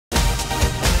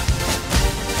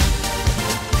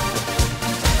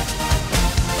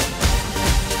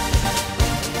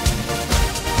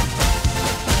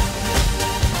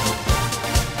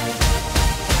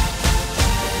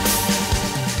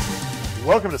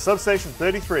Welcome to Substation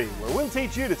 33, where we'll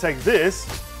teach you to take this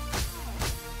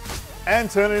and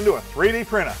turn it into a 3D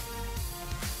printer.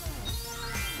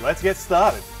 Let's get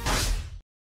started.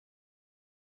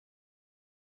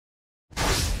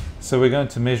 So we're going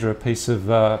to measure a piece of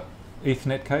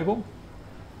Ethernet cable,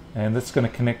 and that's going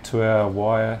to connect to our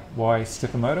Y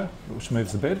stepper motor, which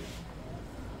moves the bed.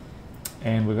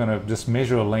 And we're going to just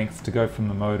measure a length to go from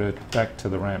the motor back to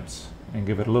the ramps and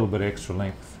give it a little bit extra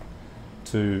length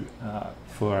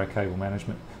for our cable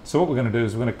management. So what we're going to do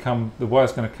is the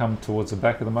wire's going to come towards the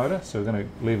back of the motor, so we're going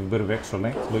to leave a bit of extra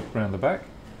length loop around the back.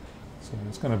 So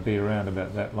it's going to be around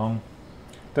about that long.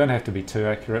 Don't have to be too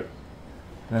accurate,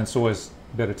 and it's always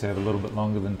better to have a little bit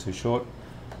longer than too short.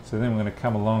 So then we're going to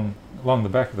come along the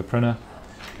back of the printer,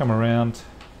 come around,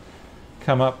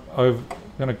 come up over,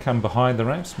 I'm going to come behind the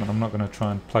ramps, but I'm not going to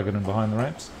try and plug it in behind the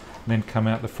ramps, and then come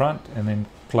out the front and then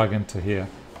plug into here,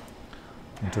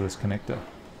 into this connector.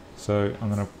 So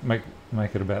I'm going to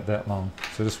make it about that long.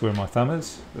 So just where my thumb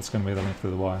is, that's going to be the length of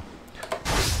the wire.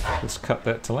 Let's cut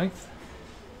that to length.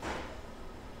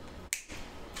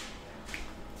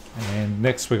 And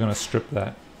next we're going to strip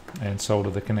that and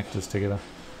solder the connectors together.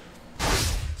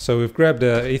 So we've grabbed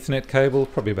our Ethernet cable,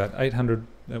 probably about 800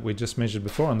 that we just measured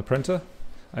before on the printer,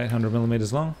 800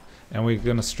 millimeters long, and we're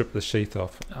going to strip the sheath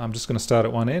off. I'm just going to start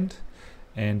at one end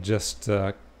and just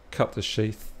cut the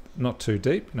sheath not too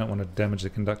deep. You don't want to damage the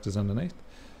conductors underneath,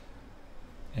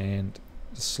 and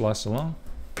just slice along.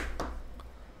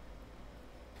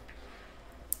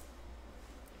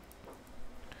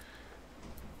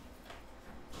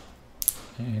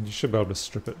 And you should be able to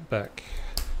strip it back.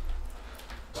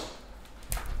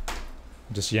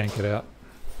 Just yank it out.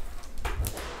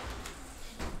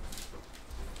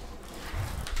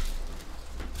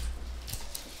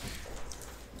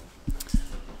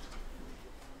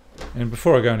 And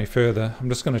before I go any further, I'm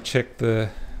just going to check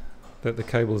that the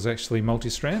cable is actually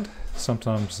multi-strand.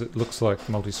 Sometimes it looks like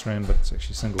multi-strand, but it's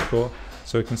actually single core.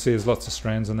 So you can see there's lots of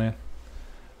strands in there.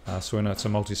 So we know it's a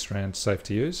multi-strand, safe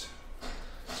to use.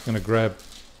 Just going to grab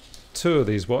two of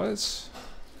these wires,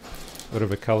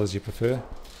 whatever colours you prefer.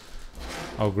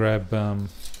 I'll grab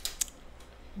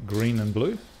green and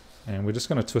blue, and we're just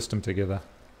going to twist them together.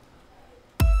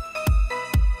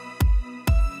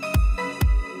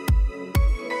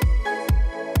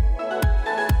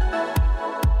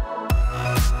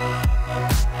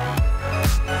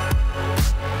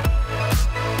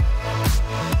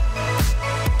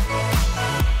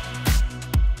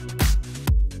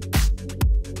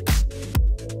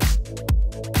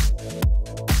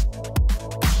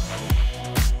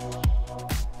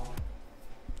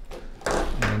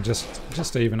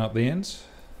 Just even up the ends.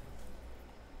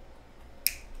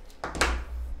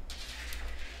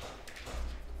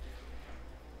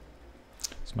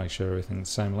 Just make sure everything's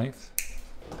the same length,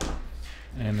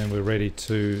 and then we're ready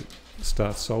to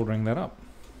start soldering that up.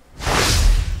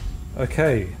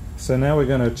 Okay, so now we're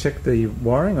going to check the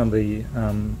wiring on the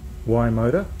Y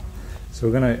motor. So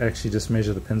we're going to actually just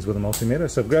measure the pins with a multimeter.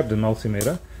 So I've grabbed a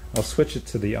multimeter, I'll switch it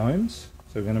to the ohms,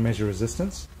 so we're going to measure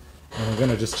resistance. And we're going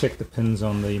to just check the pins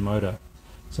on the motor.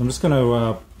 So I'm just going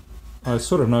to, I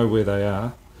sort of know where they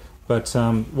are, but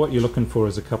what you're looking for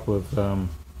is a couple of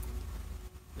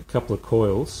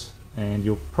coils, and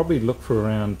you'll probably look for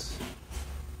around,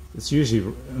 it's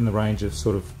usually in the range of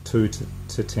sort of 2 to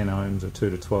 10 ohms or 2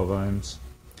 to 12 ohms.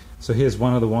 So here's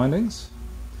one of the windings.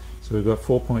 So we've got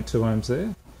 4.2 ohms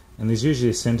there, and there's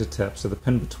usually a center tap, so the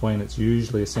pin between it's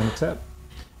usually a center tap,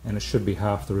 and it should be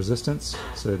half the resistance.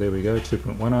 So there we go,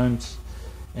 2.1 ohms,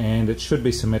 and it should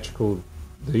be symmetrical.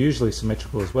 They're usually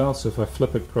symmetrical as well, so if I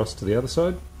flip it across to the other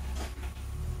side,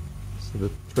 so the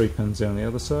 3 pins down the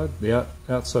other side, the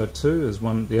outside 2 is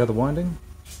the other winding,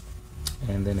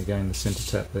 and then again the center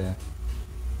tap there.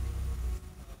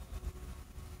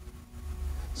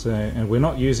 So, and we're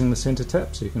not using the center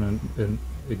tap, so you can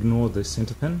ignore the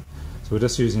center pin, so we're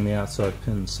just using the outside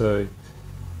pin. So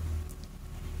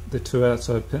the 2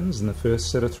 outside pins in the first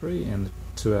set of 3 and the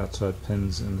 2 outside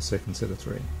pins in the second set of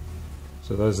 3.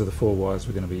 So those are the 4 wires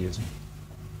we're going to be using.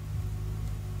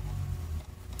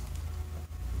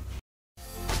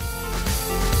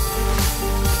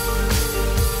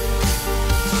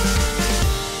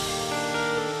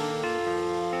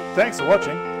 Thanks for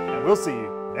watching, and we'll see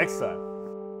you next time.